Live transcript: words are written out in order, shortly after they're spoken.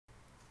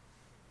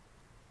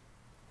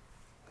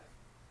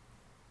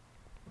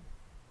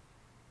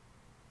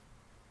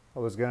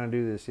was gonna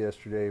do this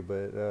yesterday,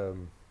 but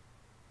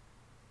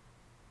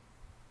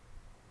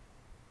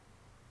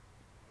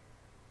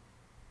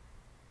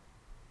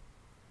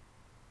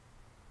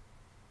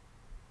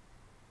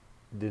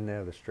didn't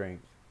have the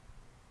strength.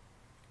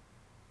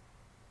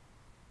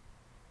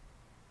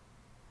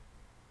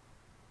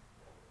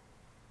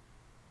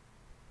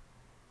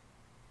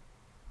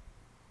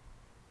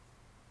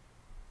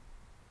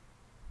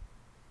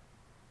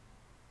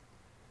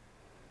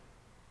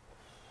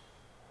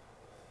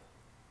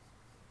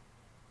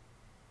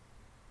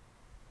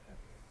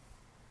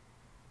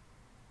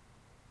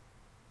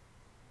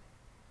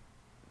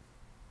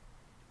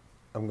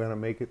 I'm gonna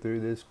make it through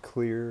this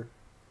clearly.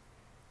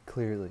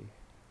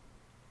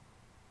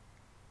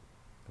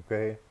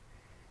 Okay?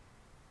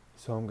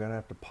 So I'm gonna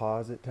have to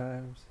pause at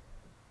times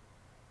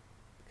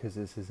because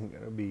this isn't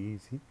gonna be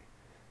easy.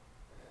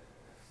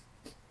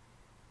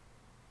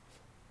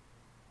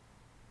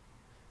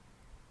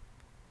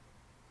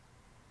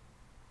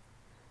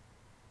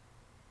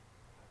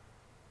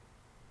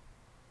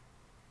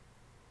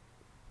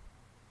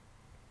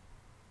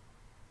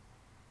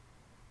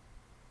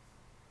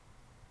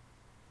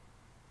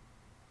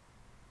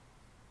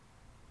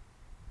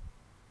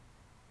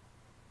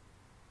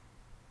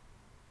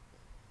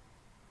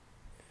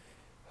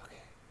 Okay.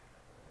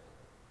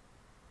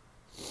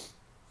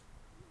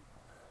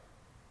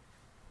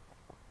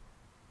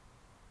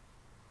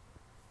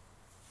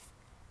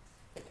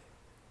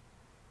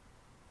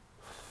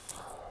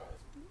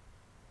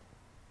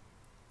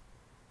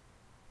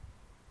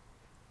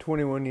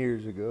 21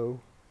 years ago,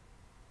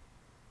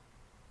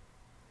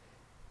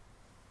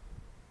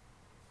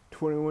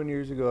 21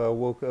 years ago, I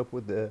woke up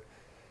with the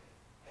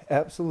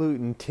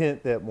absolute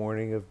intent that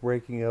morning of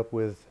breaking up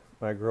with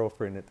my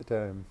girlfriend at the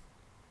time.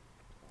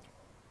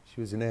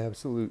 She was an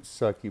absolute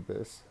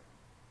succubus.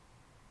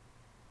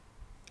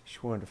 She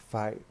wanted to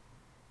fight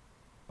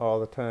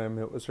all the time.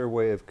 It was her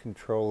way of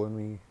controlling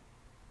me.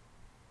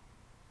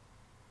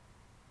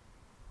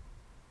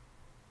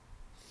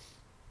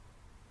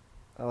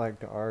 I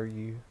like to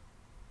argue,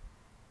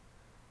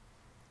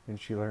 and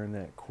she learned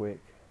that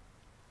quick.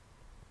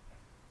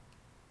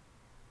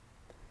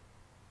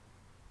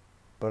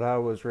 But I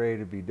was ready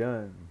to be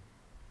done.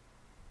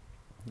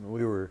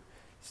 We were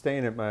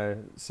staying at my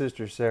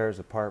sister Sarah's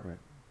apartment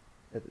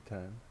at the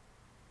time.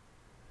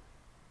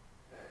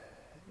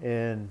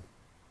 And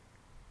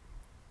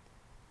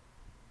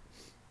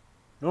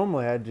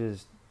normally I'd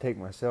just take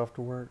myself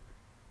to work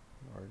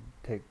or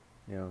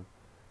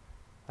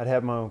I'd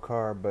have my own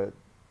car, but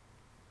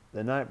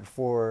the night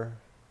before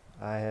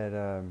I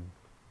had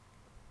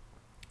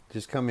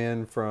just come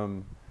in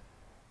from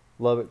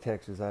Lubbock,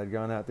 Texas. I had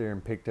gone out there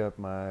and picked up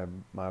my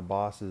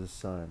boss's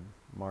son,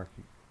 Mark,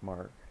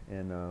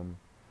 and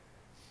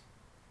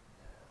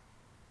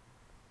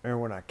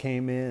remember when I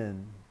came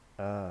in,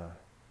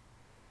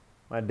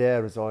 my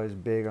dad was always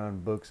big on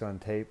books on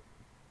tape.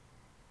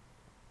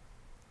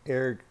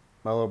 Eric,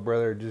 my little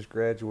brother, just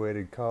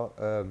graduated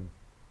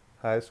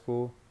high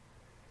school,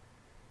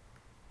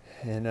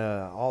 and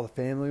all the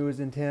family was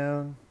in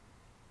town,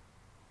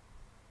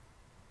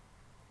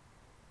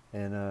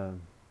 and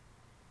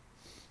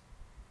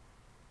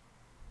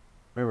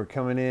remember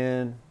coming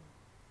in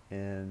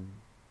and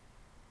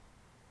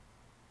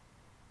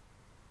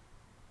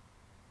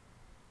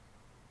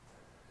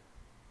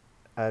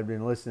I'd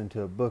been listening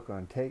to a book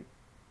on tape.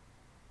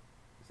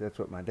 That's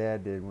what my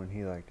dad did when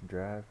he liked to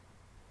drive.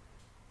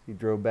 He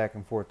drove back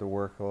and forth to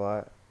work a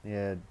lot. He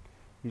had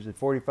usually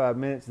 45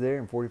 minutes there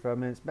and 45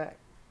 minutes back.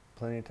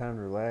 Plenty of time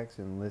to relax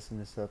and listen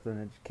to something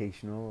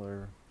educational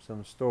or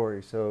some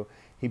story. So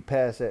he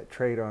passed that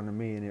trait on to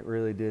me, and it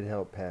really did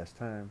help pass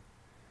time.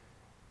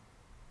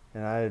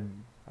 And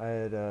I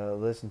had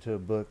listened to a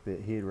book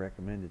that he had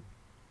recommended.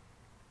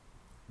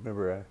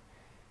 Remember, I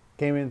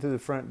came in through the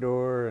front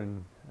door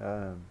and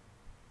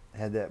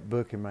had that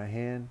book in my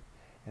hand,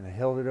 and I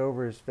held it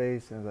over his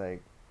face, and I was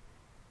like,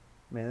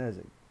 "Man, that's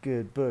a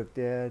good book,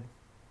 Dad.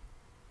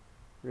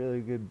 Really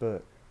good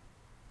book."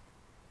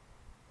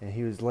 And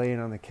he was laying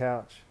on the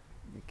couch.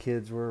 The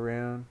kids were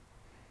around.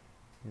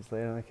 He was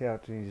laying on the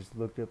couch, and he just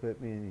looked up at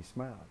me, and he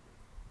smiled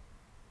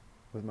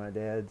with my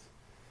dad's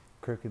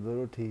crooked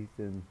little teeth,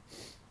 and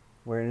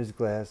wearing his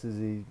glasses.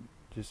 He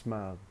just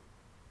smiled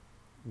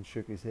and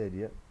shook his head.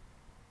 Yep.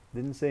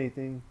 Didn't say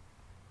anything.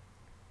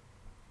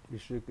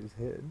 Just shook his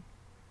head.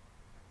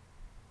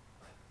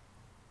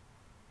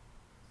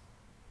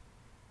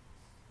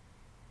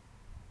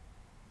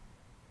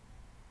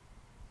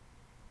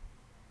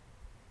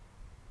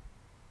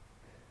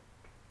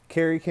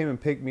 Carrie came and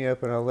picked me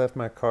up, and I left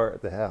my car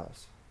at the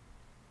house,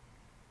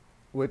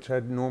 which I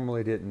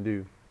normally didn't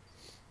do.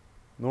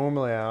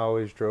 Normally I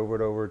always drove it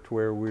over to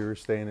where we were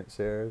staying at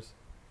Sarah's,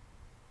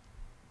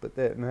 but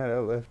that night I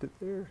left it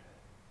there.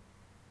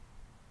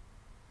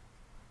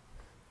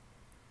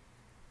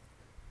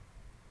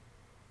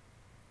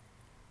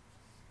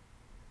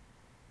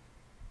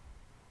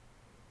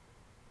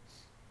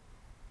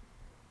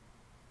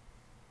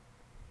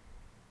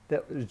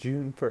 That was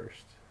June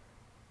 1st,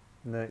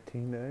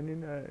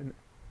 1999.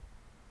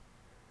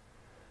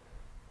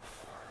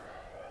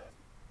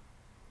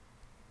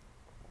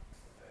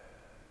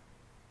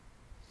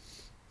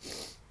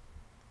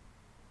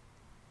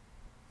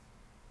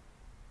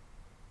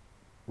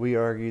 We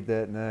argued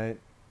that night,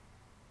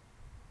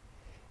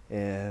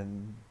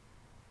 and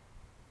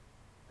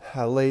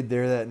I laid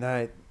there that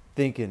night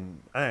thinking,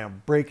 I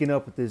am breaking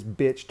up with this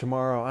bitch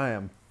tomorrow. I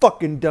am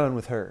fucking done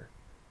with her.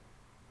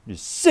 I'm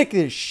just sick of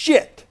this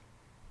shit.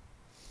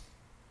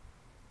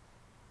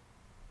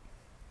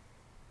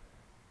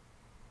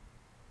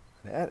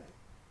 That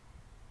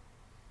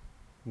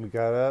we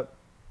got up.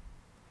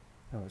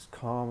 I was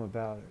calm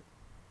about it.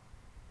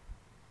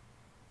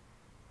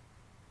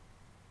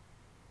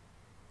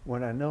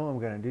 When I know I'm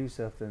going to do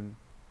something,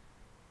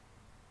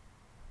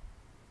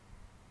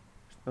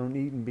 there's no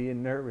need in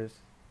being nervous.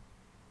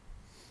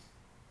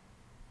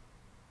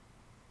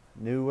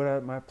 I knew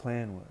what my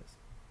plan was.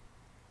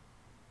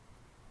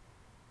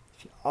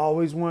 She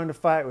always wanted to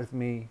fight with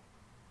me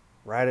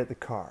right at the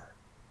car.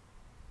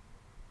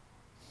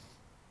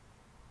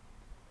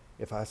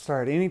 If I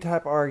started any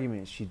type of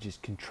argument, she'd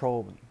just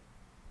control me.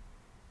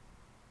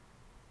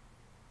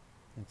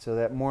 And so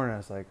that morning I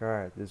was like, all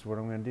right, this is what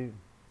I'm going to do.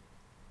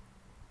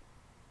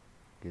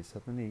 Get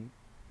something to eat,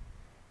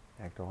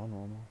 act all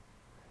normal,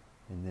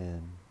 and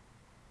then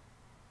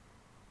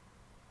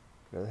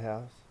go to the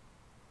house,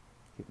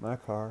 get my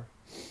car,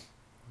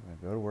 I'm going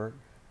to go to work,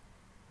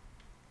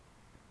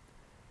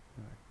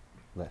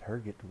 let her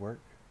get to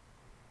work,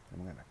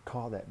 I'm going to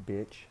call that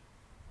bitch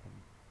and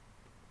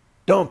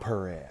dump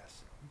her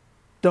ass.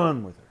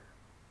 Done with her.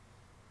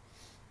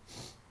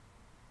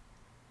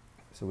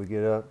 So we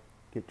get up,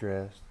 get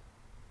dressed,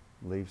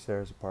 leave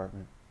Sarah's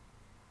apartment,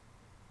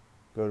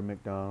 go to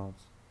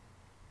McDonald's.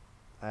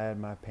 I had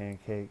my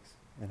pancakes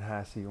and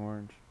high C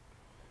orange.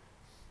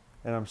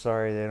 And I'm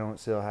sorry they don't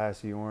sell high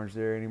C orange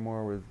there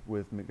anymore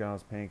with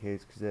McDonald's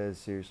pancakes, because that is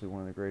seriously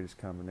one of the greatest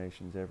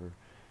combinations ever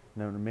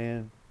known to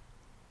man.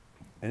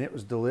 And it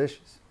was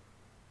delicious.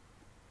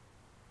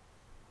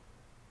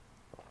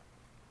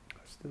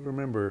 I still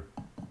remember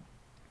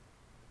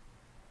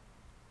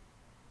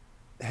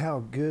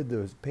how good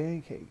those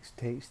pancakes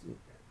tasted.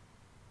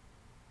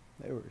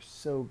 They were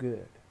so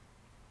good.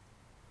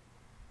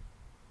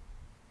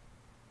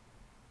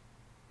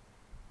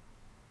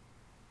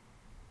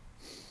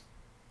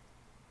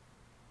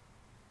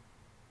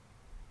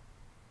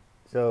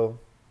 So,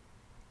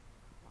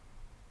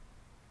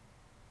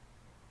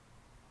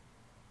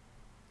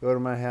 go to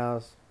my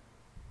house,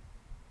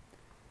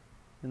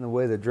 and the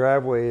way the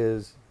driveway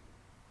is,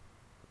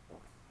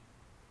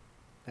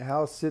 the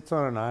house sits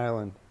on an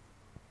island,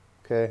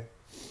 okay?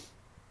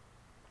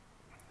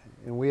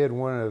 And we had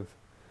one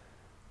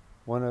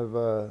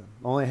of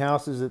only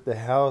houses at the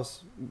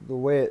house, the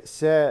way it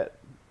sat,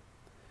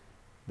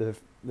 the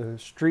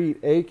street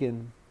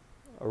Aiken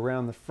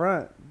around the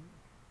front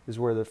is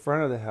where the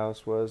front of the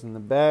house was, and the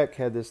back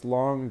had this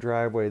long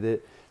driveway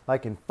that,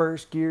 like in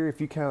first gear,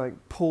 if you kind of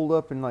like pulled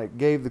up and like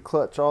gave the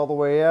clutch all the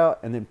way out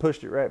and then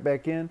pushed it right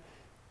back in,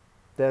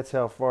 that's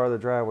how far the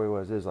driveway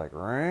was. It was like, but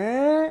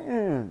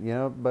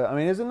I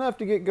mean, it's enough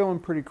to get going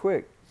pretty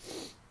quick.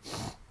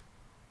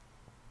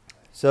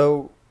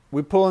 So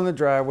we pull in the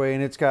driveway,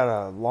 and it's got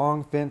a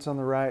long fence on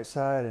the right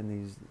side and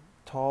these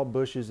tall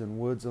bushes and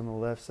woods on the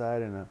left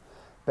side, and a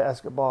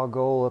basketball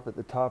goal up at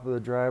the top of the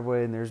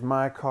driveway, and there's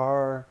my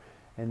car.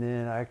 And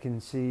then I can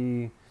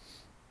see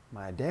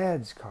my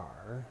dad's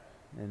car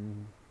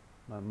and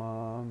my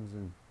mom's,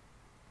 and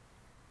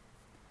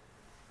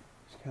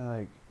it's kind of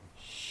like,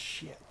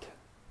 shit,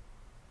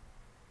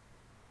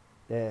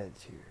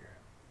 Dad's here.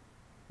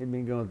 He'd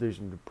been going through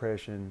some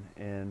depression,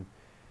 and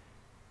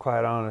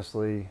quite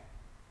honestly,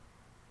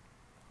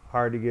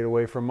 hard to get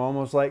away from,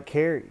 almost like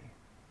Carrie.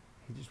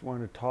 He just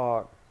wanted to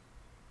talk.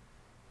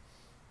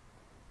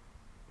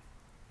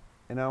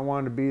 And I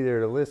wanted to be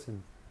there to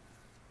listen.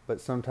 But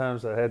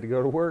sometimes I had to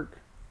go to work.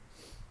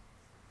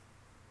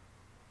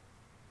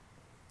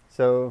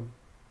 So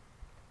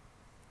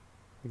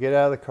I get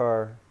out of the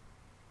car,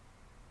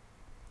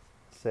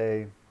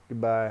 say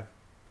goodbye,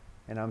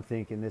 and I'm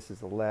thinking, this is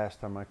the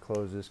last time I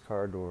close this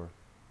car door.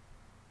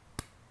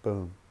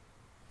 Boom.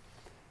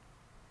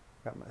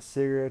 Got my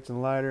cigarettes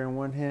and lighter in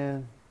one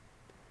hand,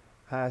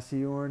 high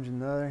C orange in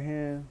the other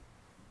hand.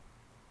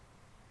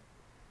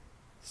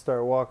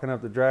 Start walking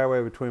up the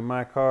driveway between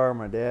my car and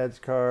my dad's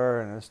car,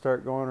 and I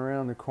start going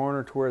around the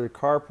corner to where the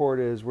carport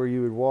is, where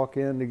you would walk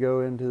in to go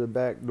into the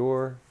back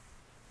door.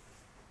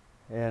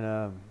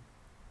 And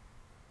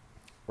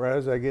right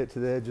as I get to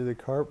the edge of the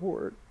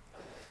carport,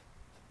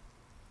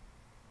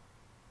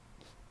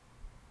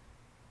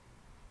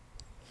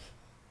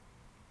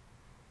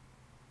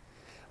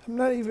 I'm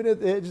not even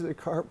at the edge of the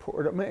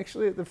carport. I'm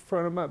actually at the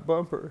front of my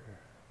bumper.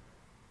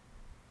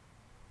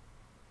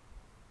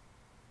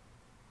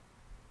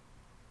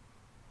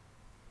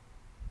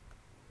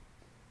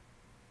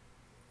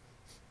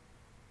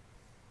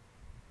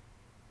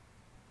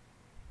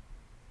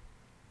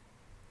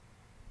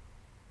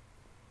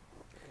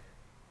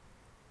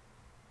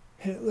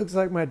 And it looks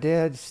like my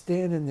dad's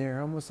standing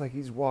there, almost like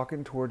he's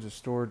walking towards a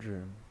storage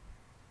room.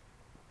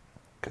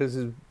 Because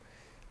his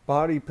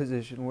body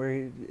position, where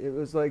it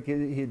was like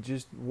he had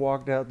just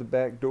walked out the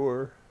back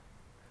door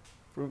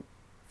from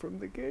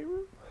the game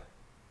room.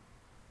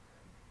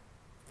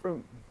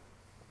 from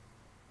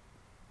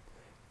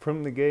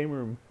the game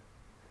room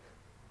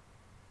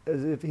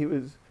as if he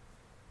was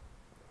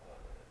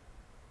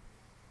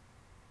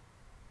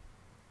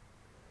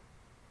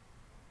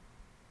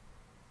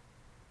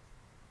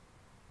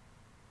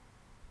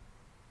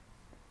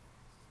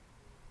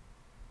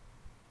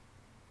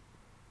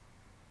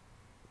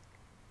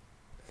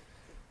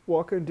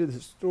walking to the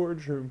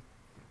storage room.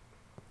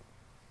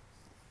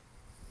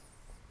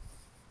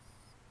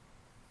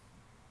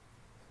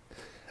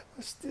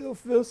 I still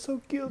feel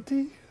so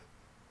guilty.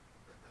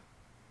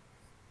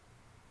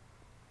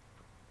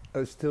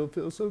 I still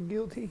feel so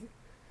guilty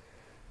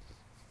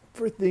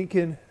for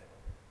thinking,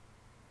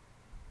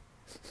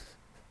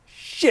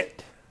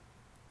 shit,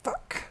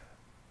 fuck,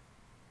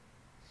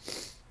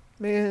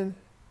 man,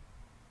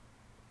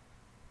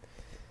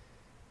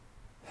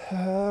 I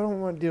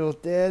don't want to deal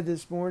with Dad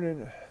this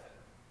morning.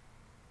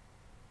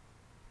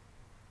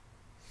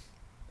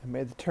 I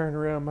made the turn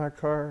around my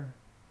car.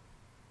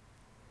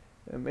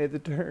 I made the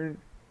turn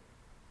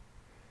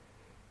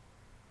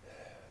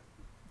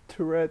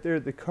to right there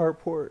at the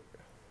carport.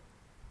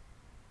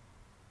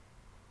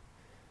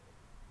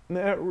 And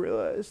I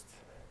realized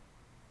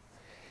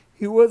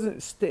he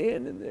wasn't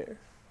standing there.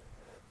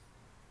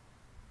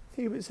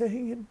 He was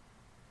hanging.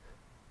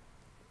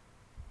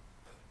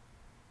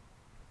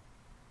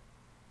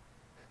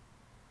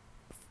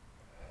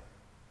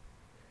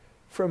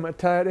 From a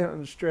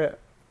tie-down strap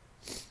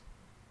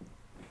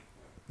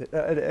that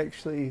I'd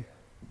actually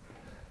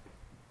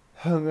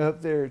hung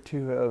up there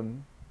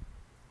to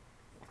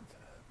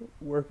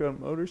work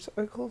on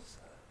motorcycles.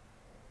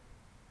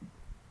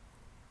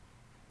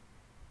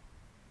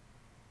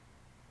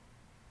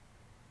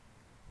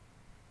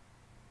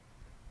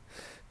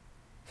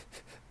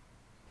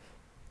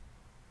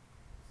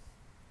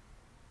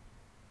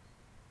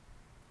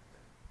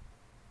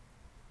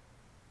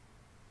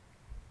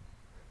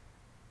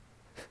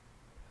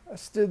 I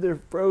stood there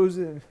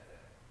frozen.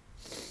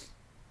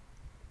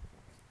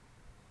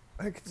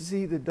 I could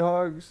see the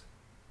dogs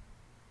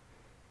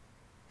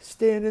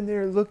standing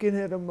there looking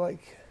at him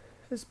like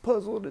as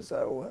puzzled as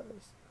I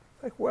was.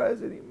 Like, why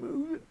isn't he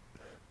moving?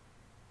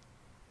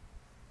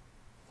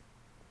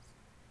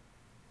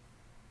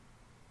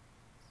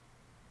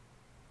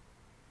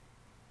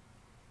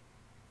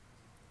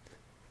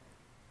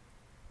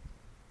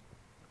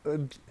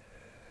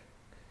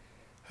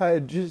 I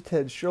had just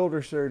had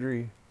shoulder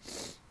surgery.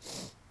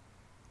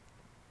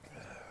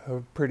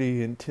 A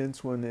pretty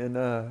intense one,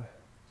 and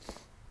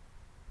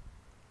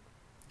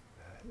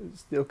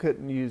still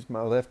couldn't use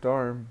my left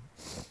arm.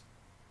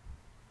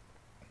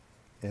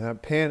 And I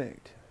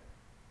panicked.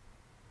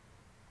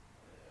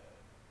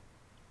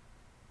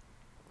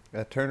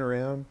 I turned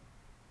around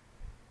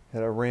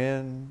and I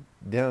ran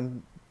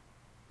down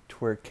to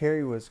where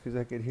Carrie was because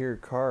I could hear her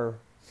car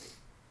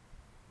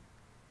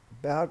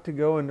about to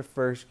go into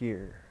first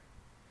gear.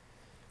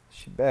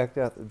 She backed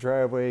out the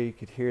driveway. You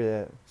could hear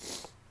that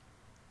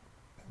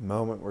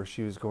moment where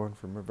she was going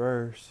from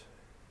reverse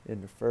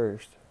into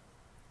first.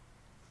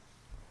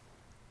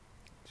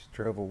 She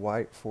drove a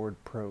white Ford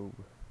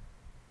Probe.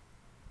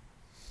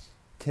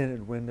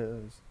 Tinted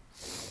windows.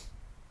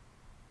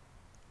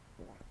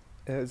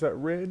 As I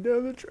ran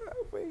down the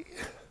driveway,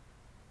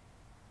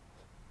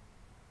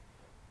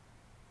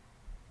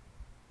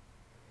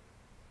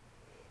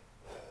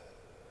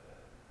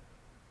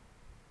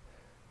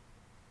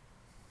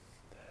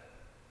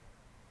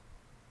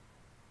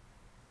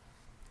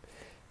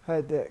 I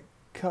had that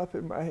cup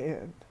in my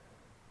hand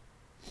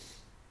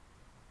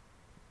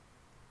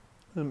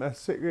and my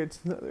cigarettes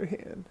in the other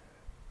hand,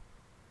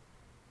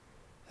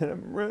 and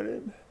I'm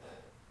running.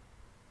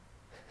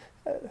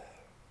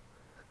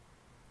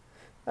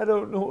 I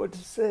don't know what to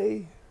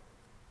say,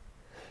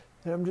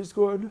 and I'm just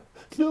going,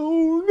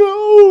 no,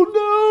 no,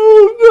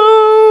 no,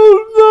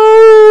 no,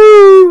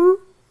 no,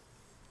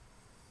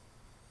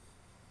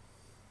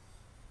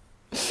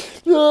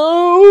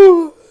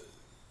 no.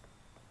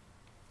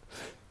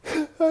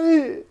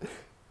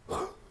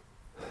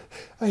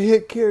 I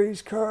hit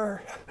Carrie's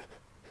car.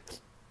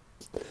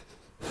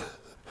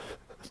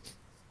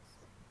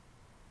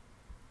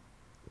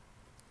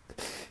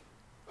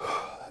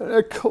 And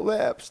I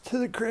collapsed to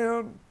the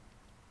ground.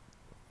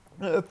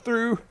 I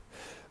threw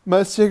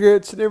my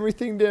cigarettes and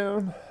everything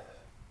down.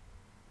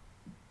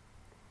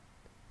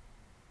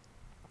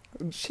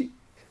 And she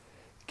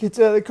gets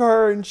out of the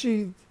car and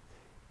she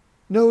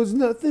knows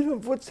nothing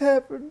of what's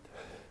happened.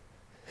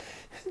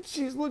 And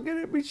she's looking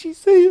at me, she's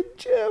saying,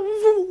 Jeff,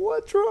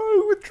 what's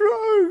wrong? What's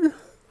wrong?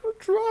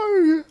 What's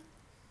wrong?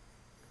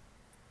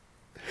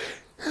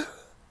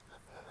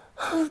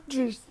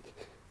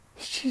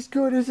 She's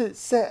going, is it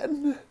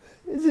satin?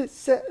 Is it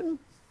satin?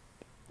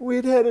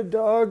 We'd had a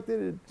dog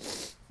that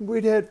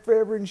we'd had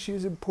forever and she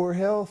was in poor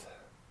health.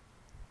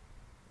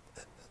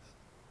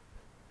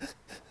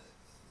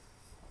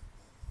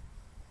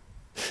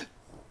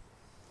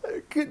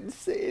 I couldn't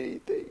say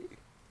anything.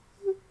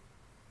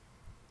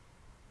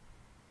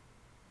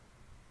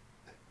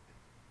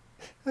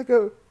 I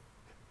go,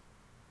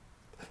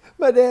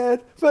 my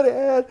dad, my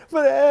dad,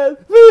 my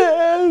dad, my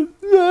dad,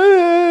 my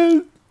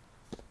dad.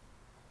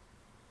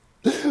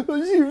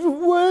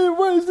 What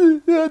was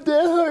it? Dad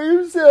hung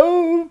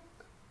himself.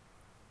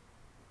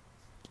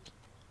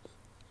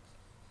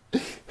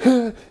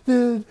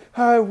 Then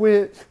I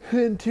went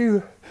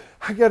into,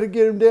 I gotta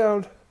get him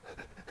down.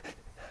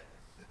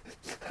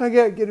 I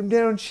gotta get him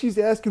down. She's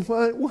asking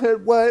what?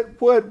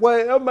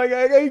 Oh my God,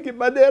 I gotta get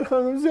my dad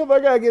hung himself. I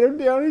gotta get him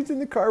down. He's in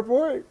the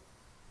carport.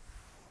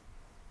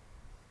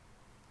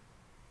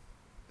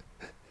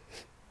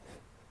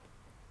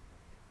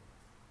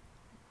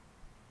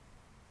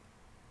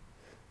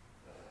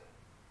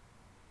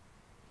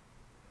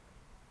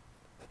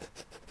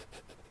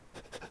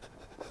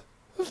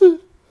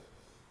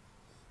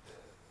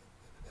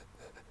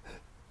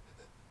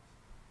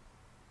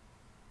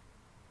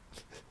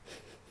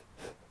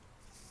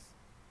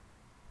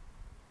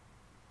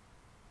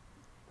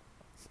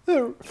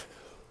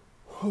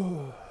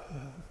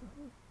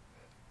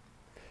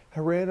 I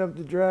ran up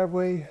the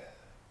driveway.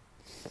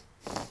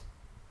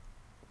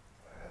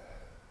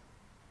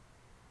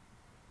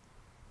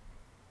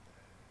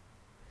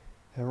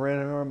 I ran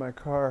around my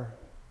car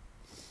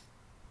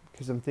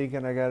because I'm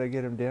thinking I gotta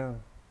get him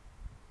down.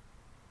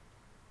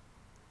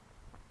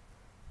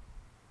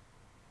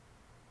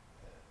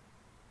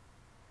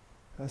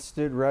 I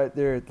stood right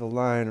there at the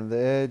line of the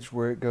edge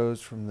where it goes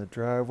from the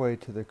driveway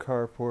to the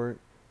carport.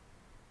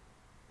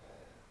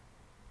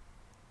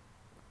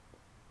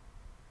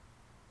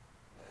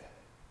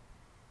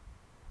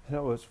 And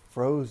I was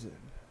frozen.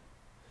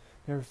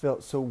 Never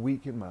felt so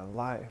weak in my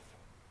life.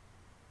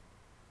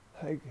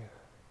 Like,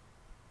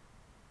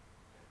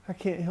 I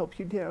can't help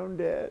you down,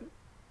 Dad.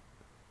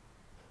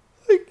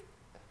 Like,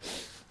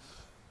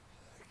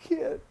 I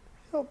can't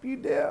help you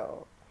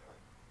down.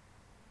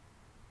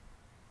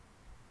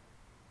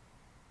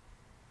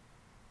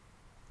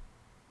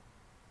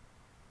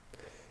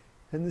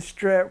 And the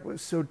strap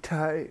was so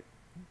tight.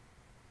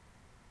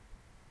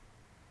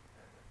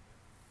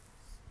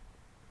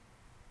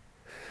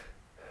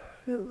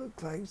 It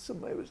looked like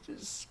somebody was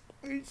just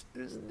squeezing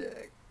his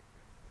neck.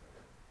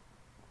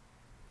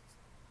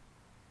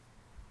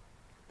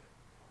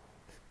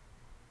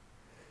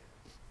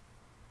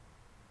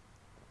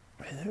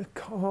 And it was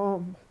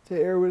calm. The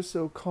air was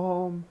so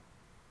calm.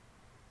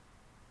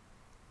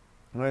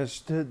 And I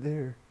stood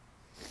there,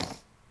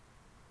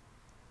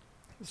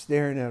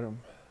 staring at him.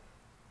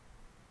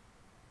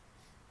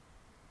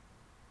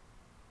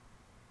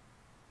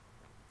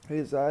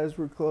 His eyes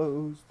were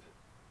closed.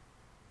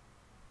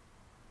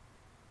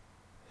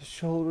 His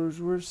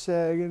shoulders were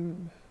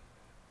sagging,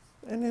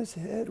 and his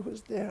head was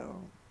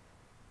down,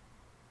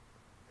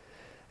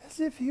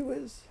 as if he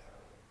was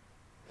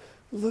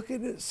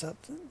looking at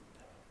something.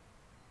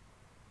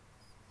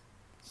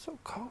 So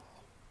calm.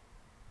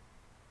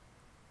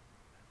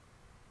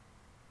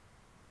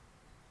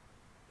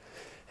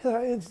 And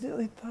I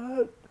instantly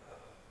thought,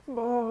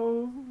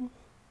 Mom's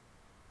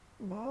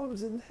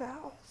in the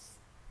house.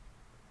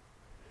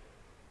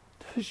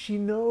 Does she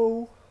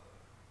know?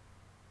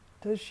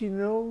 Does she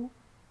know?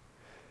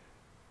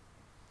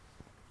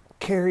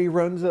 Carrie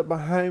runs up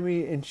behind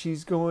me and she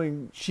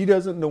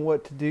doesn't know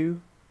what to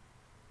do.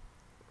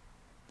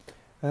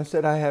 And I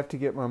said, I have to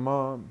get my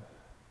mom.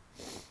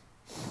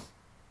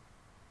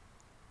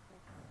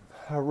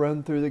 I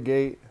run through the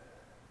gate,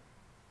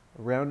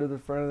 around to the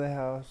front of the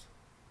house,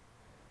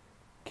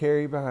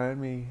 Carrie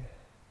behind me,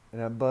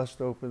 and I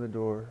bust open the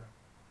door.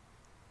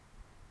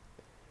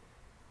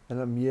 And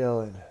I'm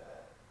yelling,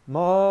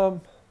 Mom,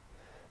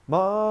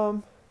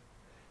 Mom,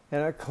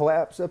 and I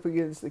collapse up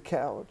against the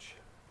couch.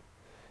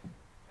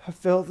 I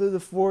fell through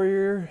the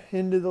foyer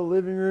into the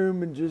living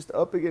room and just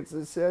up against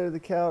the side of the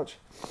couch.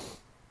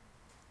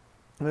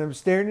 And I'm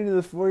staring into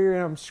the foyer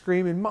and I'm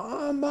screaming,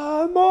 Mom,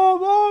 Mom, Mom,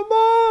 Mom,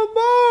 Mom,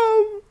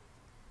 Mom.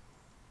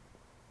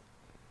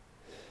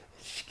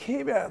 She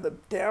came out of the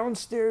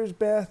downstairs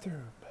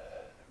bathroom,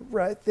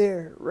 right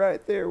there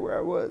where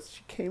I was.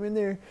 She came in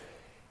there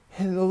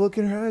and the look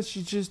in her eyes,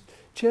 she's just,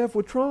 Jeff,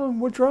 what's wrong?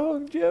 What's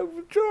wrong? Jeff,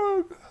 what's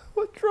wrong?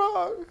 What's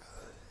wrong?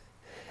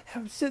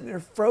 And I'm sitting there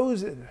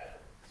frozen.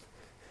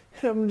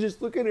 And I'm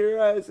just looking at her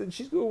eyes and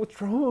she's going,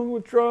 what's wrong?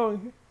 What's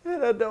wrong?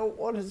 And I don't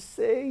want to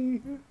say.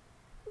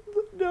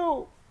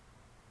 No.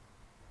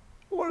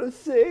 I want to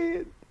say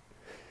it.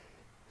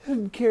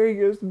 And Carrie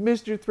goes,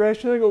 Mr.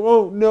 Thresh. And I go,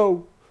 oh,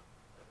 no.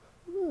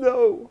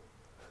 No.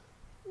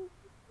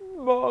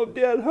 Mom,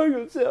 Dad hung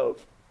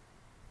himself.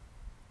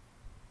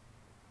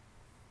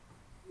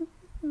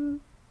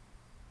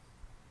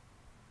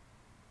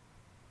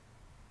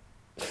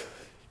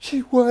 She,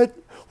 what?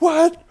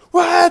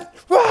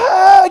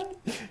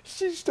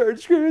 She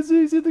starts screaming,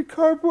 he's in the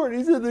carport,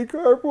 he's in the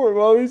carport,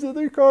 Mom, he's in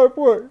the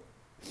carport.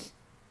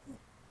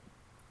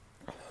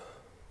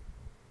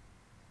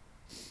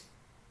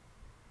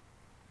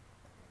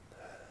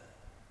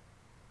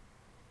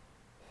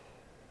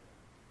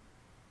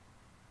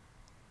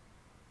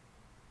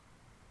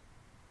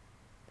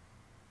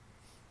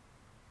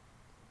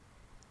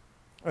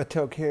 I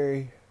tell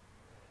Carrie,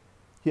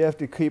 you have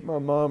to keep my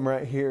mom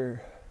right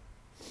here.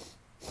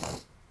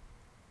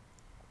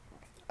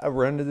 I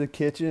run to the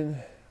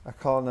kitchen. I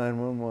call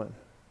 911.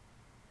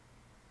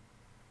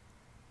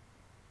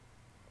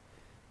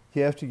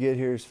 You have to get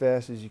here as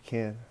fast as you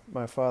can.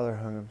 My father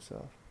hung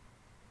himself.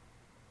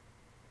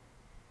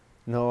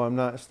 No, I'm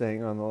not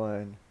staying on the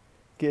line.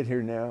 Get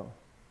here now.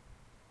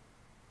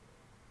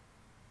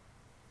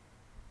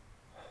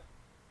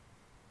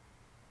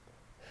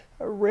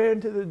 I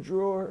ran to the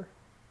drawer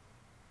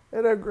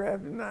and I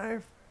grabbed a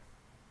knife.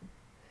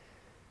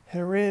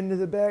 And I ran to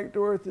the back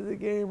door to the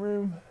game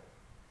room.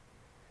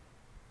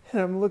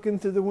 And I'm looking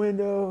through the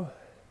window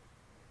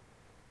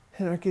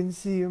and I can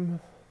see him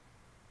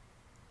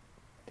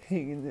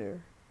hanging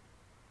there.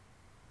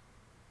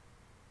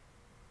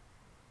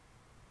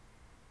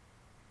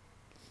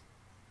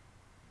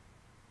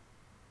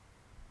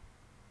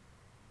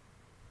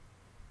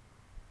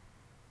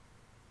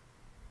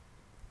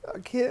 I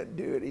can't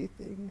do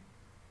anything.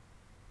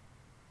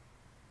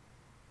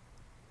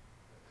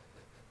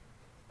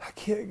 I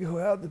can't go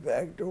out the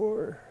back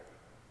door.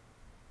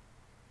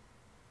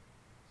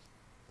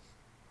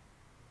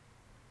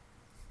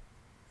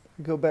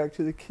 I go back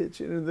to the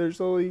kitchen and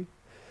there's only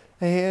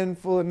a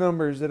handful of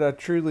numbers that I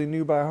truly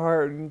knew by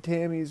heart, and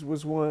Tammy's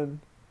was one.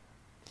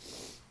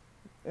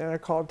 And I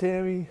called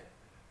Tammy,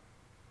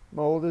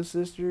 my oldest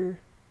sister,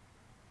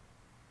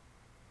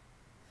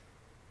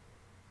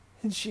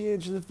 and she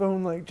answered the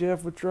phone like,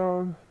 "Jeff, what's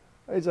wrong?"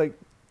 I was like,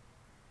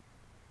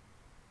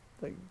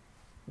 I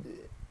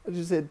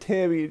just said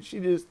Tammy, and she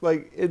just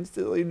like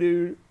instantly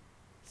knew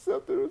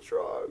something was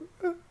wrong.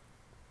 I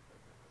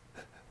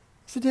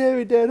said,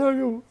 "Tammy, Dad hung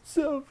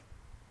himself."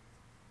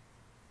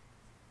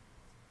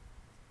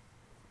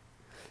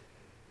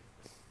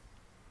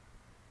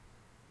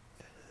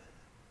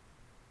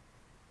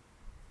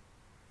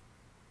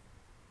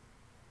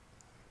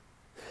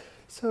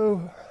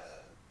 So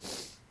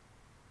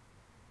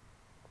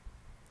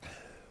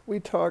we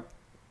talked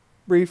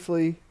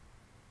briefly.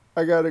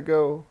 I gotta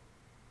go.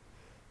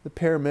 The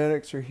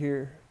paramedics are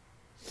here.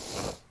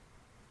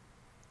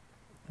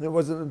 It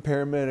wasn't the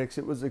paramedics,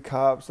 it was the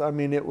cops. I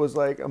mean, it was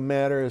like a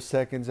matter of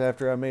seconds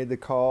after I made the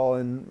call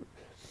and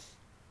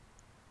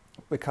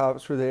the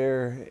cops were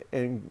there,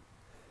 and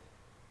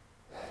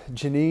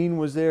Janine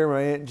was there,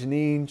 my Aunt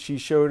Janine. She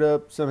showed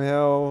up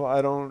somehow.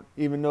 I don't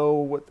even know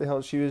what the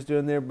hell she was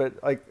doing there,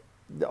 but like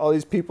all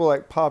these people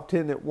like popped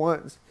in at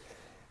once.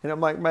 And I'm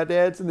like, my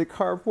dad's in the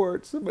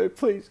carport. Somebody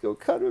please go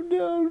cut him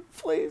down.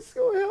 Please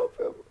go help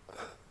him.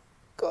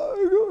 God,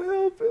 go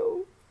help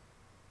him.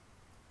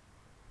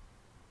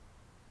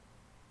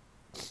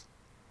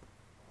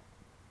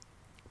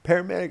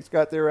 Paramedics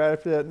got there right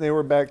after that, and they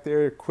were back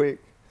there quick.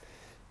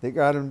 They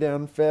got him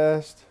down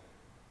fast.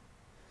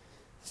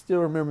 Still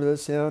remember the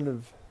sound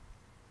of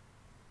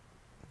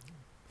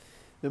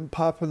them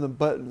popping the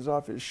buttons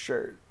off his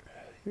shirt.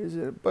 He was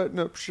in a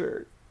button-up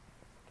shirt.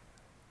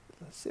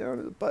 The sound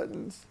of the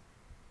buttons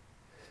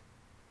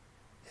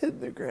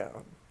hitting the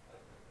ground.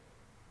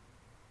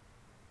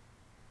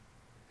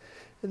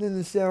 And then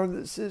the sound of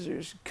the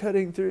scissors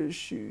cutting through his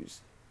shoes.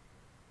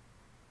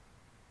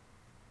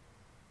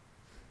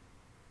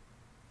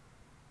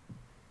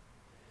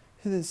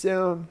 And the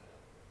sound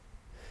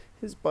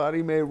his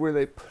body made where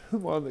they put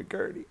him on the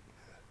gurney.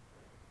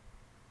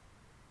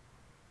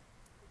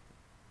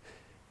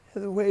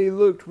 And the way he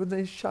looked when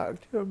they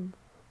shocked him.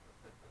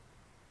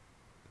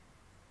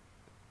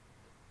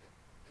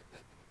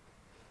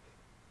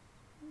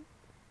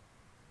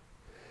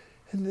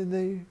 And then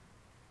they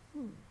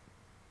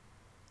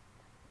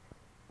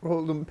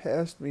rolled him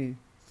past me.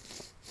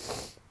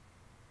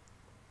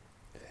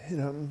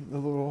 And on the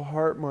little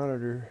heart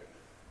monitor,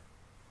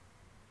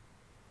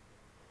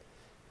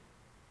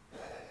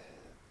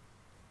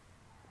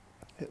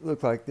 it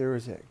looked like there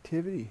was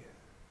activity.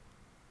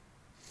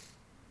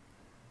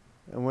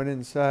 I went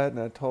inside and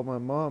I told my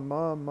mom,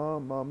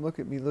 Mom, look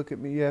at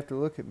me, you have to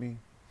look at me.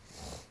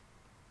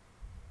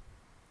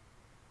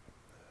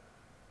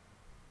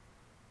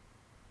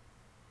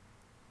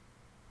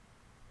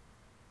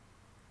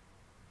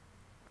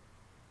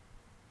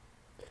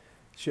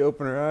 She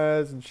opened her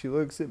eyes and she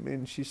looks at me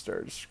and she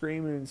starts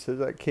screaming and says,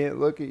 "I can't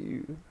look at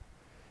you.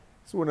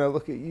 So when I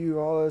look at you,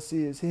 all I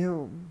see is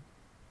him."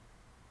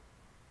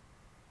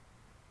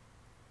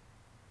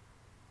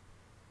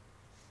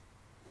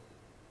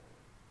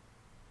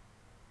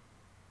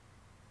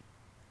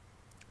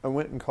 I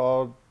went and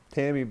called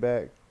Tammy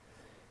back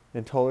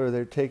and told her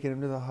they're taking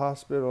him to the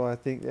hospital. I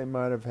think they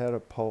might have had a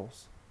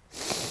pulse.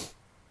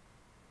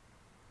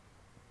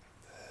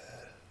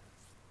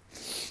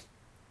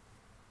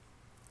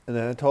 And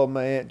then I told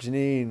my Aunt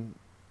Janine,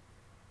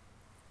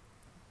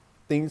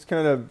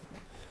 the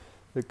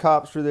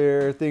cops were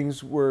there,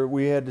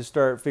 we had to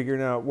start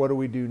figuring out what do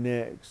we do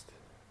next.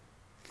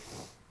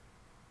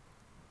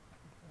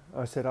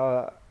 I said,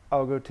 I'll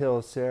go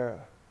tell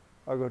Sarah.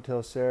 I'll go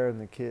tell Sarah and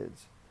the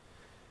kids.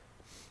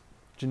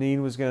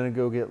 Janine was going to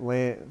go get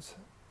Lance.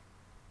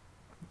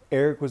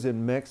 Eric was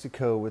in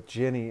Mexico with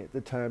Jenny at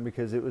the time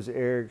because it was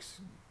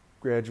Eric's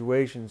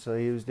graduation, so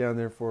he was down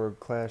there for a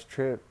class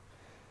trip.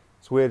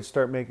 So we had to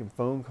start making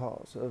phone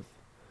calls of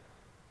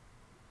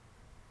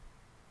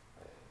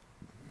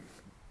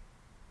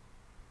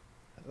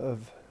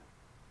of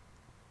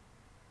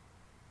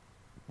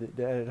that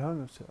Dad had hung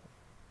himself.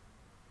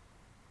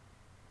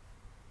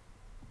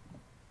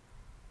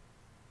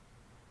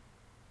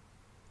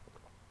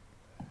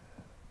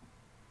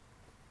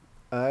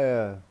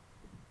 I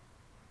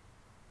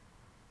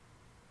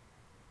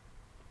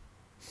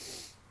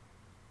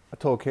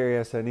told Carrie,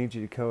 I said, I need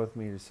you to come with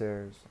me to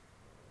Sarah's.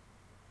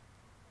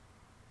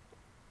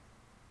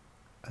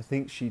 I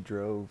think she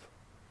drove.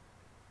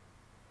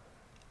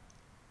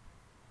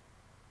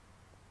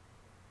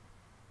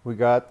 We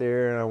got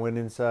there and I went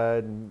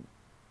inside and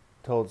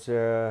told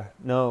Sarah,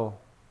 no,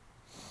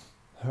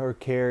 or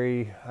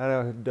Carrie,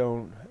 I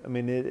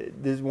mean,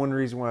 this is one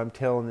reason why I'm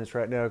telling this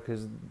right now,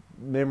 because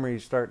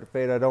memories start to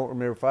fade. I don't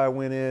remember if I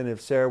went in, if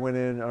Sarah went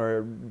in,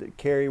 or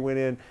Carrie went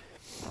in.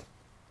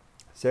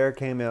 Sarah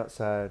came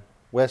outside.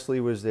 Wesley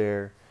was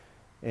there,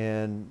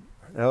 and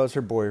that was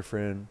her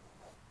boyfriend.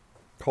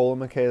 Cole and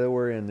Michaela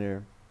were in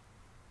there,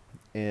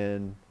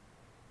 and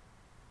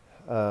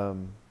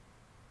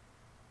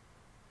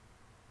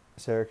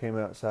Sarah came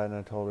outside, and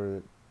I told her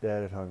that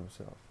Dad had hung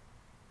himself.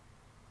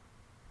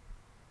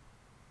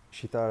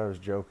 She thought I was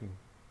joking,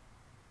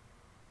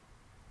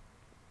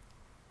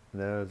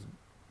 and I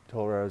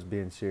told her I was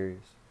being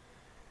serious.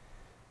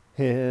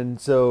 And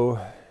so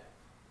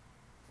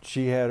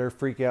she had her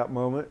freak out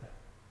moment.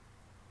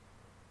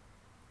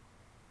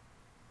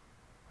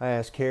 I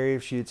asked Carrie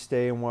if she'd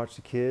stay and watch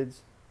the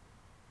kids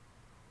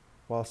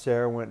while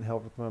Sarah went and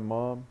helped with my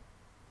mom,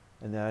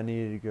 and that I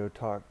needed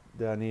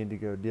to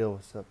go deal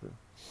with something.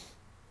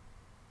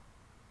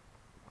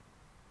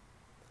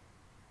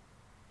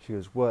 She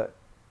goes, what?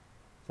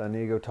 So I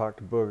need to go talk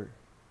to Booger.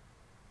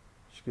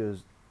 She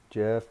goes,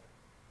 Jeff,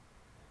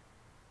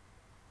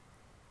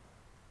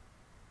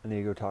 I need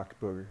to go talk to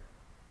Booger.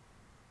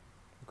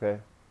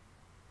 Okay?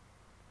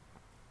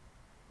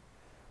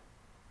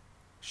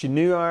 She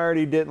knew I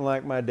already didn't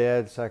like my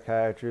dad's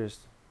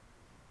psychiatrist.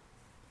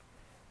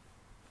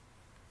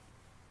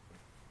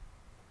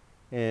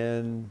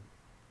 And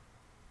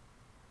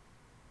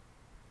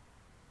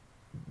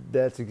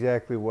that's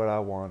exactly what I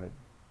wanted,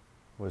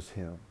 was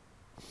him.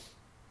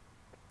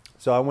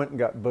 So I went and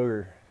got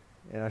Booger,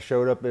 and I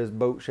showed up at his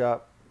boat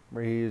shop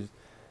where he's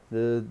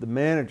the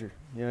manager.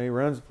 You know, he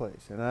runs the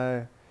place. And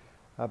I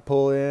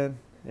pull in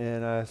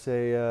and I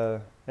say,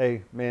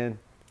 hey, man,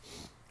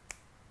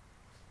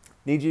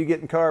 need you to get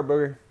in the car,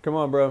 Booger. Come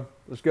on, bro.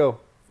 Let's go.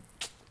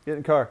 Get in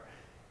the car.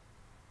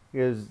 He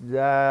goes,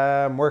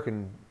 I'm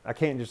working. I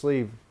can't just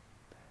leave.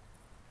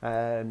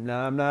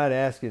 No, I'm not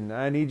asking.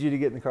 I need you to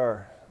get in the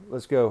car.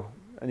 Let's go.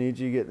 I need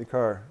you to get in the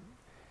car.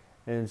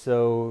 And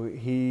so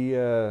he's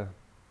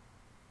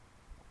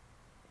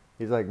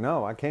like,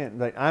 no, I can't.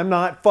 Like, I'm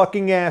not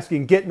fucking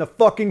asking. Get in the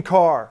fucking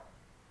car.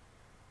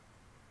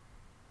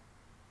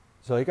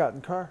 So he got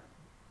in the car.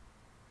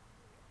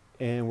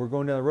 And we're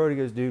going down the road. He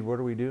goes, dude, what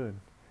are we doing?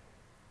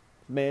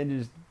 Man,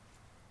 just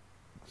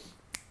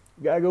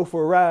gotta go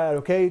for a ride,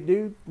 okay,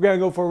 dude? We're gonna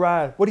go for a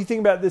ride. What do you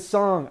think about this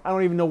song? I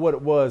don't even know what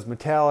it was.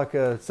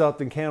 Metallica,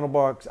 something,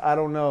 Candlebox, I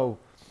don't know.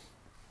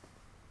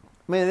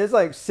 Man, it's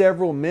like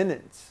several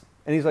minutes.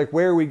 And he's like,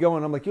 where are we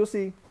going? I'm like, you'll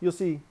see, you'll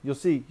see, you'll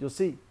see, you'll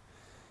see.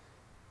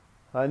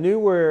 I knew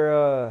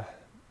where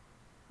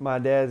my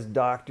dad's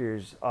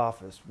doctor's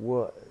office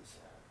was,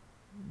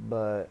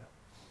 but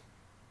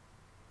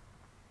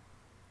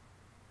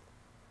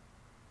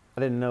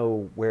I didn't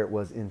know where it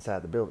was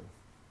inside the building.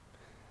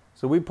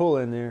 So we pull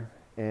in there,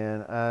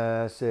 and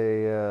I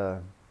say,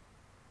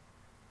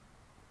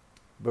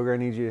 Booger, I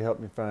need you to help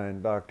me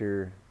find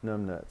Dr.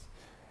 Numbnuts.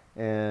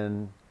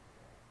 And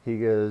he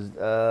goes,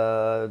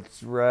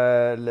 it's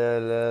right, la,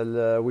 la,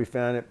 la. We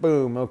found it,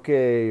 boom,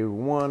 okay,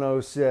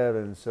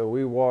 107. So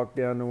we walk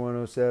down to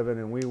 107,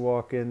 and we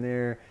walk in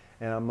there,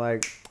 and I'm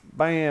like,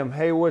 bam,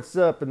 hey, what's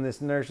up? And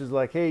this nurse is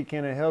like, hey,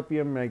 can I help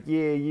you? I'm like,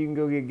 yeah, you can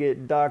go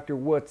get Dr.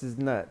 What's His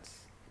Nuts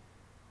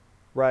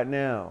right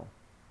now.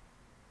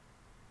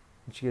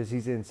 And she goes,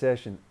 he's in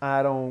session.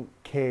 I don't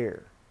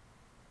care.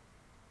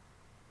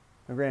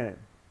 Now granted,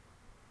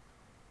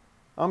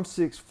 I'm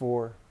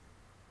 6'4".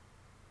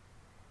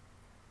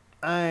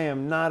 I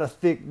am not a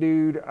thick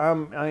dude.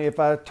 If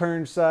I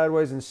turned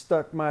sideways and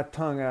stuck my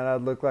tongue out,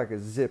 I'd look like a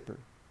zipper.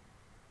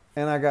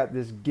 And I got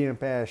this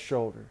gimp ass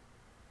shoulder.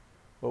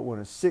 But when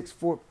a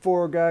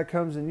 6'4" guy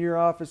comes in your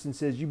office and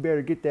says, you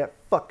better get that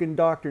fucking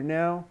doctor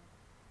now,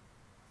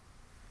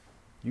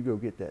 you go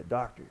get that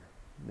doctor.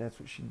 And that's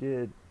what she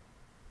did.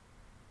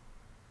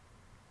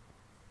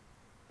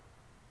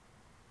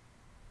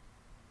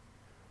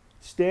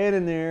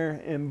 Standing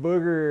there, and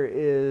Booger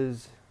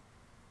is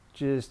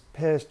just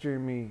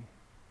pestering me.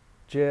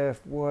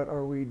 Jeff, what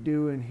are we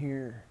doing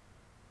here?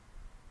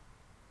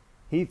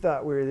 He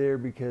thought we were there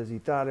because he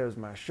thought it was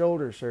my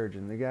shoulder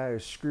surgeon, the guy who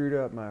screwed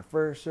up my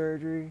first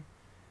surgery.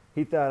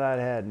 He thought I'd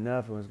had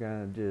enough and was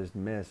going to just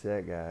mess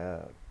that guy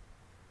up.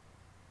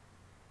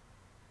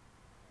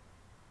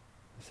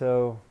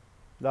 So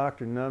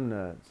Dr.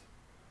 Numbnuts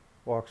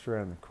walks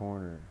around the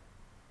corner.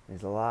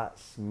 He's a lot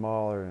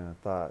smaller than I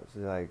thought.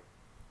 He's like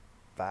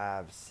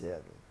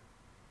 5'7".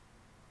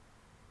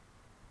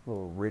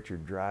 Little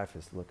Richard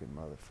Dreyfuss looking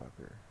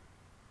motherfucker.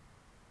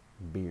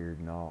 Beard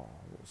and all.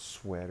 Little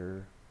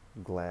sweater,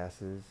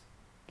 glasses.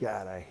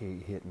 God, I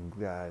hate hitting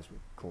guys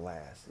with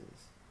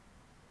glasses.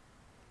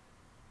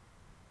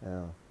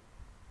 Now,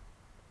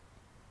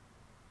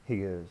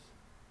 he goes,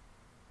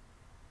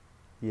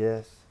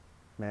 "Yes,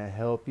 may I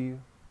help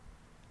you?"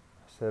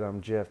 I said,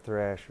 "I'm Jeff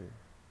Thrasher,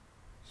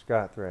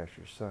 Scott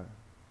Thrasher's son."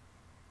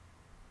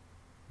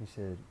 He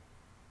said,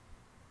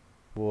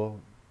 "Well,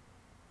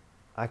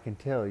 I can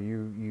tell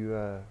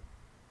you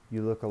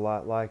look a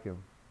lot like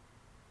him."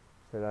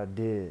 I said, "I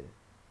did.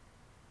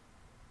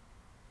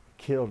 He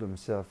killed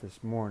himself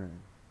this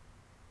morning."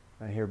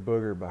 I hear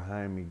Booger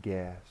behind me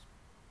gasp.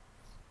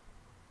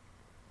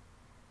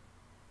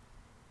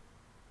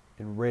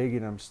 And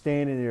Reagan, I'm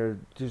standing there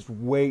just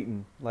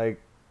waiting, like,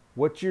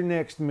 what's your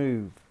next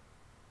move?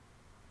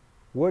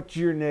 What's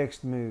your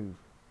next move?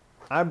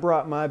 I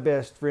brought my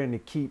best friend to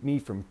keep me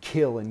from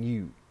killing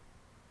you.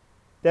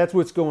 That's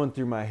what's going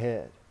through my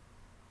head.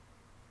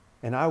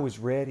 And I was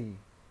ready.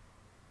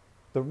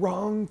 The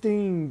wrong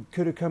thing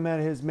could have come out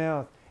of his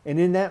mouth. And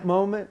in that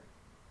moment,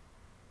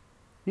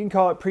 you can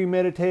call it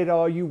premeditated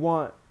all you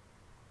want.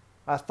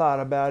 I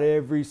thought about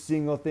every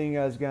single thing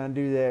I was going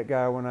to do to that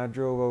guy when I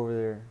drove over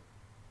there.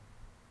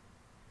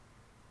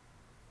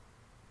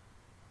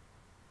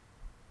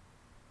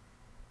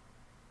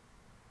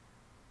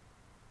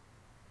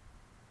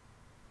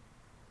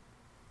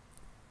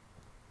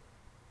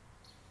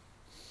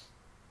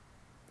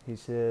 He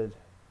said,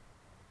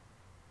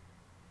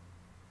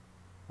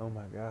 "Oh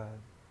my God.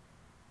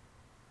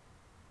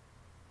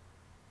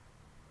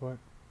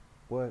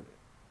 What?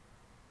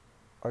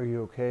 Are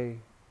you okay?"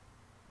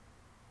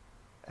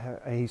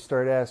 And he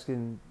started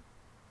asking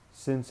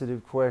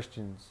sensitive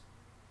questions.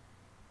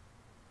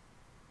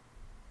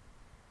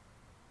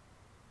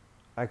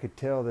 I could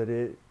tell that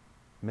it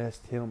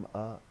messed him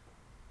up.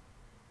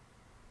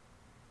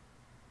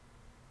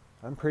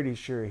 I'm pretty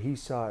sure he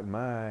saw it in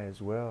my eye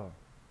as well.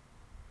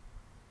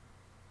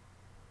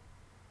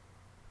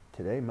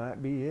 Today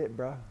might be it,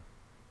 bro.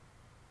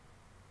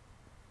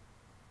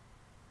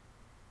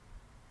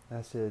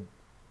 I said,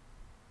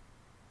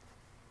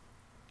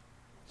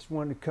 "Just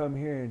wanted to come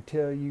here and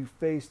tell you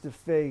face to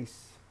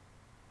face.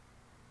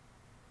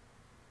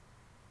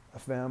 I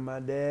found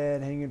my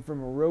dad hanging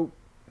from a rope.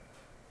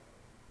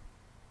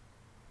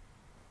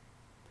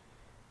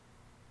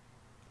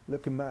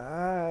 Look in my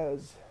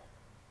eyes,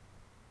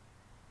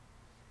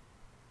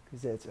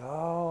 because that's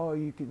all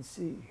you can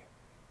see.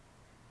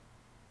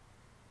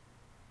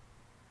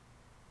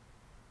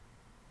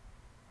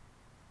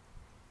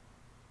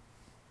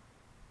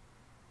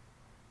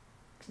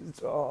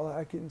 It's all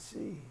I can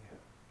see.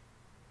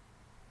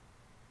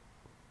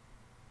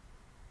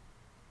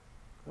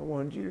 I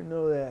want you to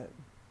know that."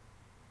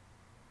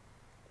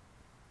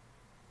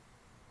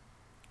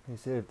 He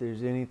said, "If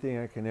there's anything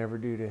I can ever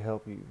do to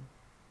help you,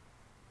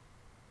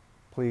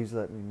 please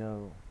let me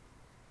know."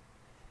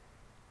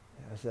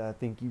 I said, "I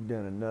think you've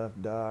done enough,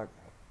 Doc.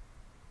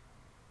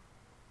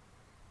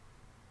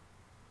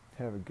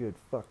 Have a good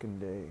fucking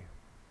day."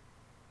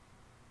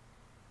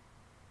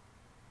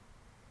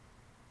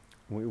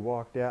 We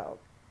walked out,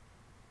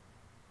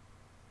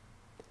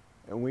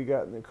 and we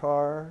got in the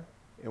car,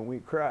 and we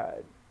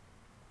cried.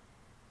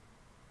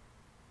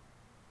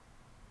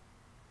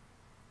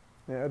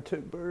 And I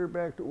took Burger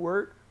back to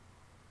work,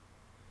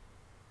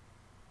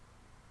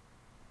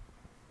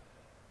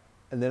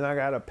 and then I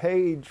got a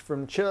page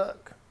from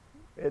Chuck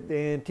at the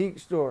antique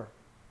store.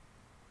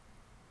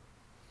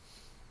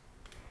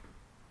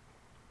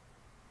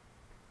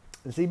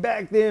 And see,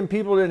 back then,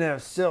 people didn't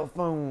have cell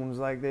phones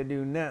like they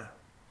do now.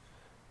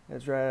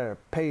 That's right, I had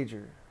a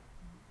pager.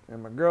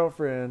 And my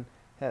girlfriend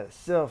had a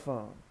cell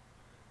phone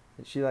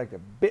that she liked to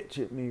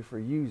bitch at me for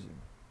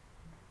using.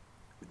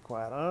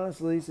 Quite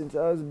honestly, since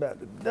I was about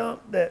to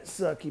dump that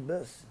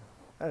succubus,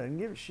 I didn't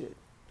give a shit.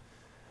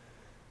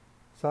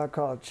 So I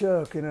called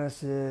Chuck and I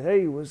said,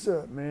 "Hey, what's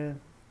up,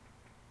 man?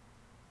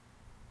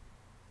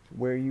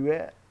 Where you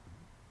at?"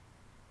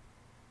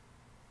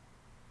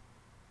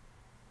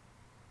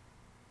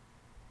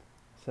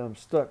 So I'm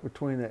stuck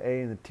between the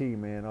A and the T,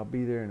 man. I'll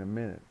be there in a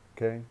minute,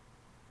 okay?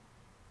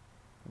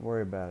 Don't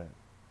worry about it.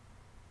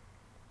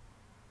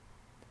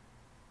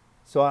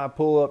 So I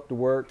pull up to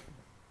work.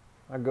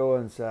 I go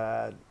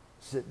inside,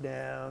 sit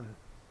down.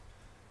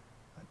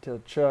 I tell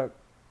Chuck,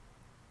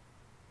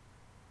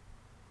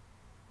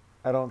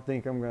 "I don't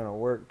think I'm going to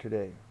work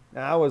today."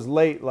 Now, I was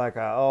late like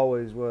I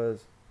always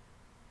was.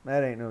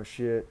 That ain't no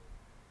shit.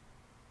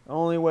 The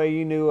only way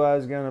you knew I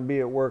was going to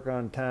be at work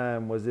on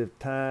time was if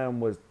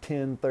time was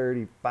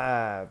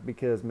 10:35,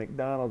 because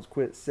McDonald's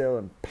quit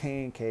selling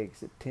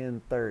pancakes at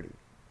 10:30. It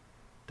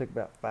took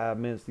about 5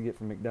 minutes to get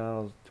from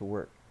McDonald's to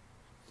work.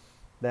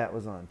 That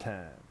was on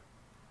time.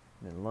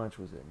 And then lunch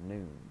was at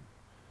noon.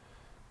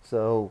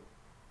 So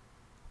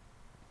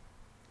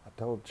I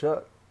told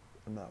Chuck,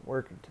 "I'm not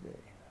working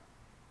today."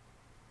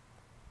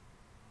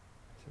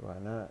 I said, "Why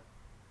not?"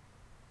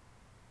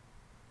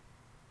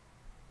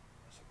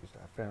 I said, "Because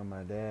I found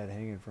my dad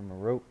hanging from a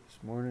rope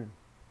this morning.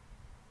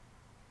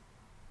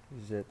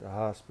 He's at the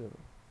hospital.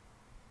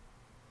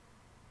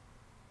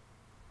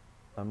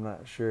 I'm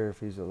not sure if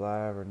he's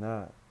alive or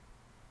not.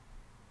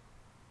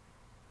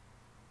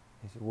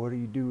 He said, what are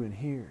you doing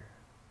here?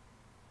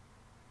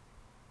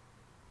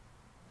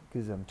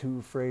 Because I'm too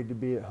afraid to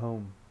be at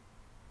home.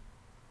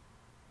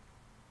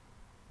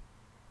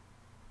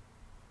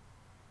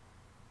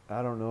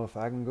 I don't know if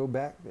I can go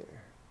back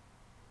there.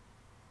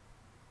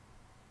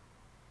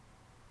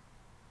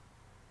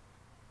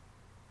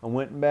 I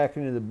went back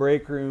into the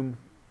break room.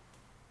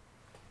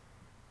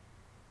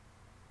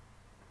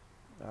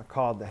 I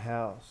called the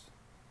house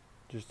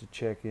just to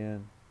check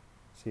in,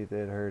 see if they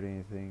had heard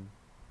anything.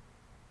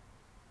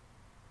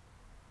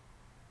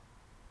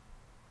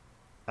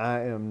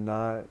 I am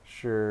not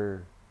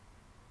sure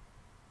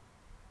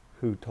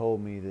who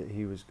told me that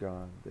he was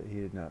gone, that he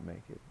did not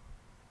make it.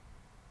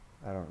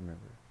 I don't remember.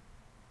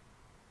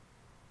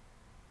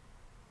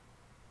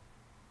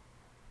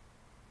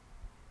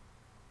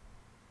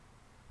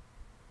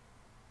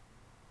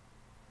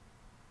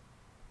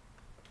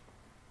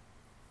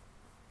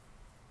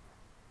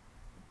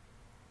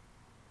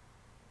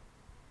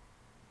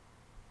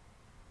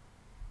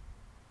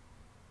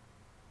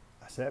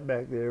 I sat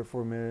back there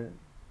for a minute,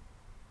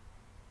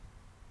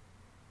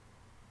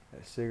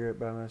 had a cigarette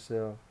by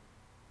myself,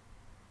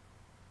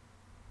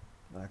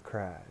 and I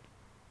cried.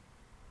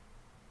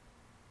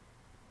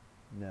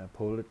 And then I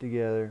pulled it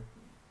together,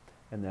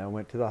 and then I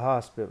went to the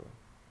hospital.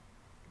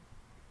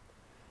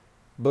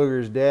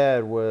 Booger's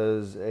dad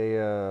was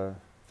a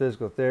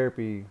physical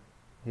therapy.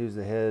 He was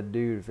the head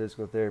dude of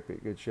physical therapy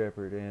at Good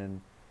Shepherd,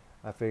 and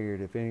I figured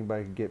if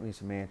anybody could get me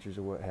some answers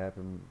of what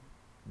happened,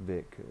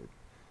 Vic could.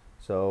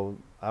 So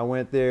I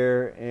went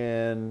there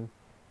and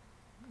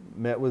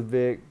met with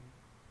Vic.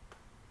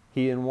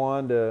 He and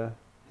Wanda,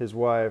 his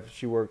wife,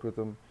 she worked with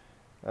him,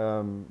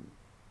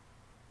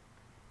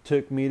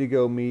 took me to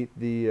go meet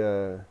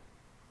the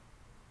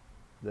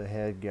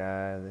head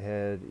guy, the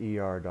head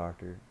ER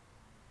doctor.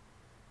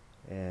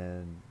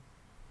 And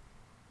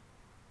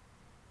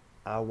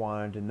I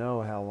wanted to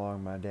know how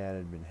long my dad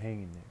had been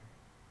hanging there.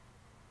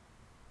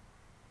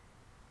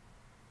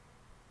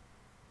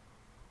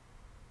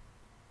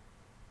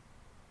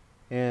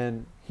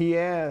 And he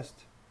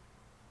asked,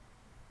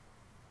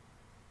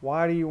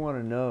 why do you want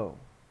to know?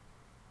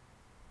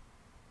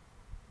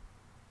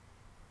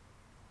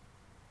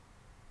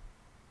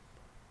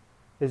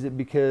 Is it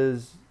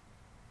because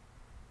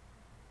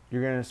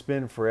you're going to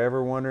spend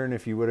forever wondering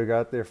if you would have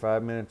got there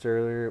 5 minutes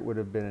earlier, it would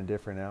have been a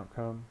different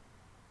outcome?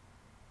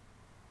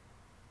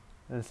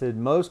 And I said,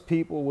 most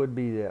people would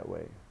be that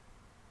way.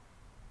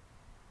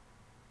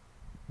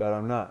 But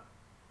I'm not.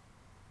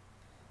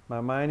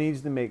 My mind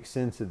needs to make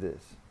sense of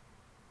this.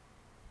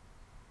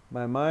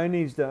 My mind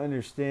needs to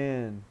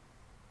understand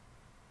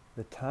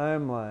the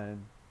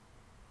timeline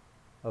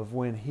of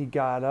when he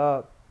got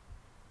up,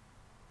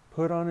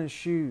 put on his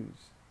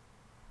shoes,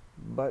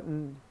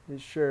 buttoned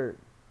his shirt,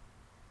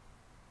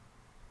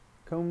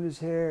 combed his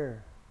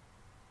hair,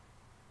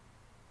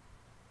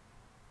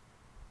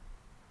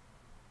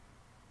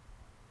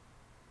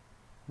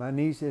 my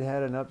niece had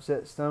had an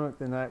upset stomach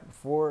the night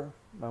before.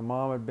 My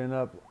mom had been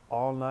up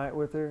all night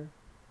with her.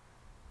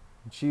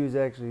 And she was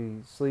actually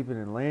sleeping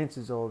in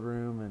Lance's old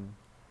room, and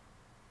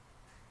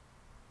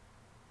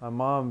my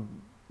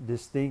mom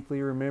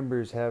distinctly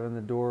remembers having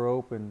the door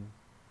open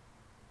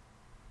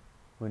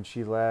when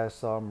she last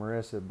saw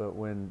Marissa, but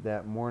when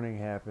that morning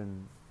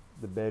happened,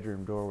 the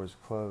bedroom door was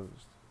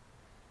closed.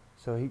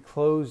 So he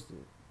closed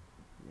it.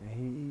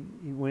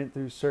 He went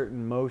through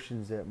certain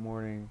motions that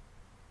morning,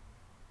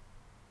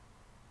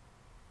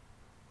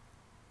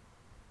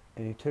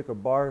 and he took a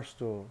bar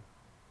stool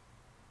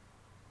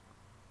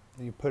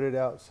and he put it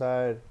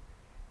outside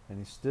and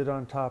he stood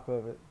on top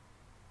of it,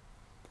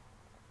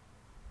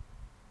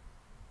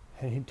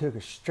 and he took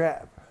a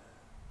strap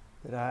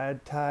that I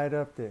had tied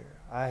up there.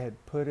 I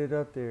had put it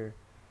up there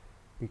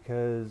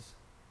because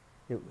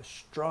it was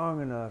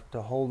strong enough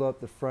to hold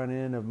up the front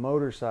end of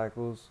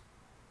motorcycles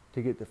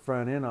to get the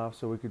front end off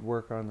so we could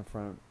work on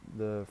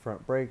the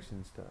front brakes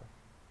and stuff.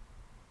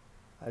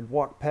 I'd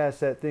walked past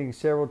that thing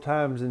several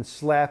times and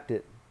slapped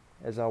it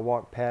as I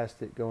walked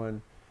past it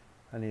going,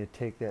 I need to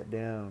take that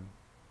down.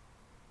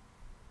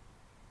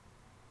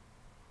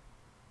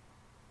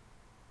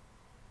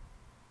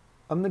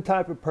 I'm the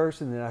type of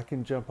person that I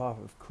can jump off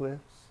of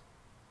cliffs.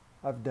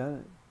 I've done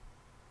it.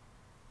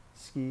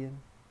 Skiing,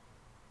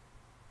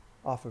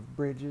 off of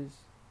bridges,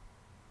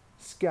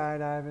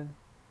 skydiving.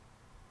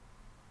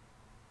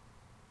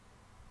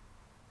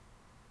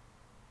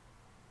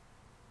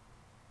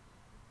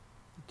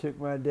 It took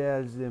my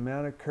dad the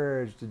amount of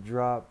courage to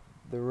drop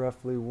the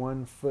roughly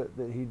 1 foot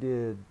that he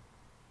did,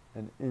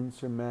 an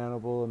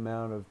insurmountable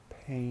amount of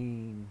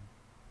pain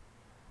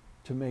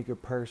to make a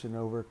person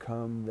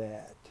overcome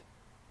that.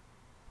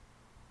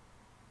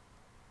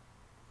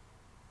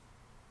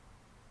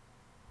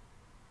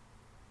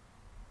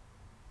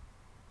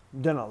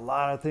 I've done a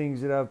lot of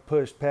things that I've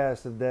pushed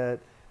past of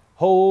that.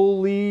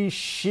 Holy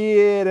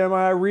shit, am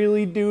I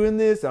really doing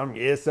this?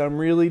 Yes, I'm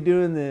really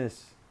doing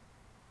this.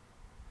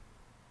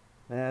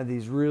 and had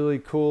these really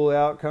cool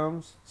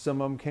outcomes.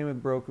 Some of them came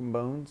with broken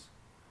bones,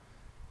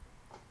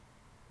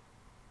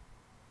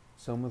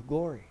 some with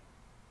glory,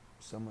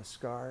 some with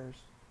scars.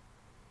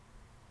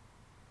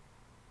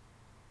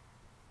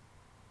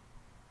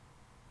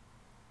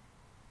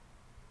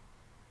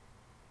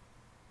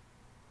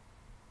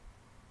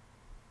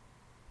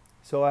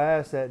 So I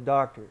asked that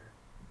doctor,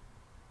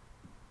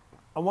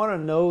 I want to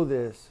know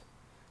this,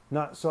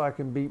 not so I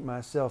can beat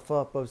myself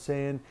up of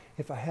saying,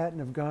 if I hadn't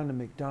have gone to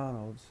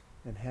McDonald's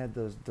and had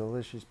those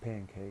delicious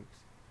pancakes,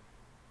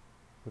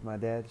 would my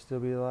dad still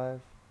be alive?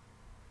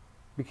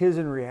 Because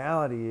in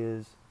reality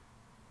is,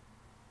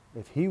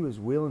 if he was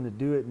willing to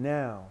do it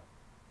now,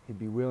 he'd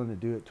be willing to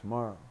do it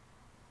tomorrow.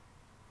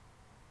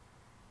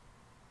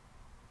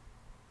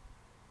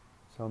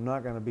 So I'm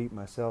not going to beat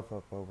myself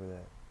up over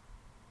that.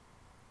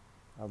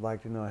 I'd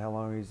like to know how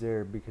long he's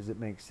there because it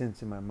makes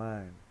sense in my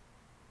mind.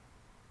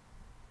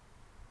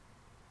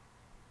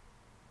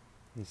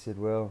 He said,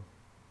 well,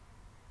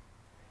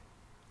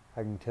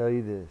 I can tell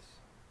you this,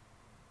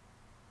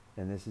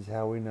 and this is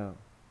how we know.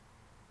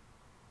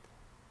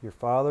 Your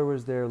father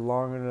was there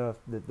long enough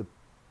that the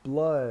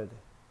blood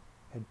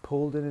had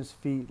pulled in his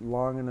feet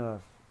long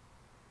enough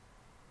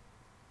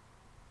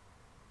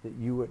that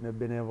you wouldn't have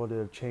been able to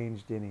have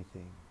changed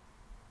anything.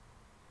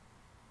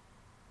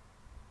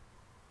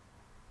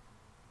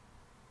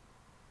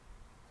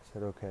 I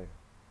said, okay.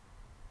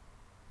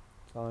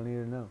 That's all I need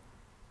to know.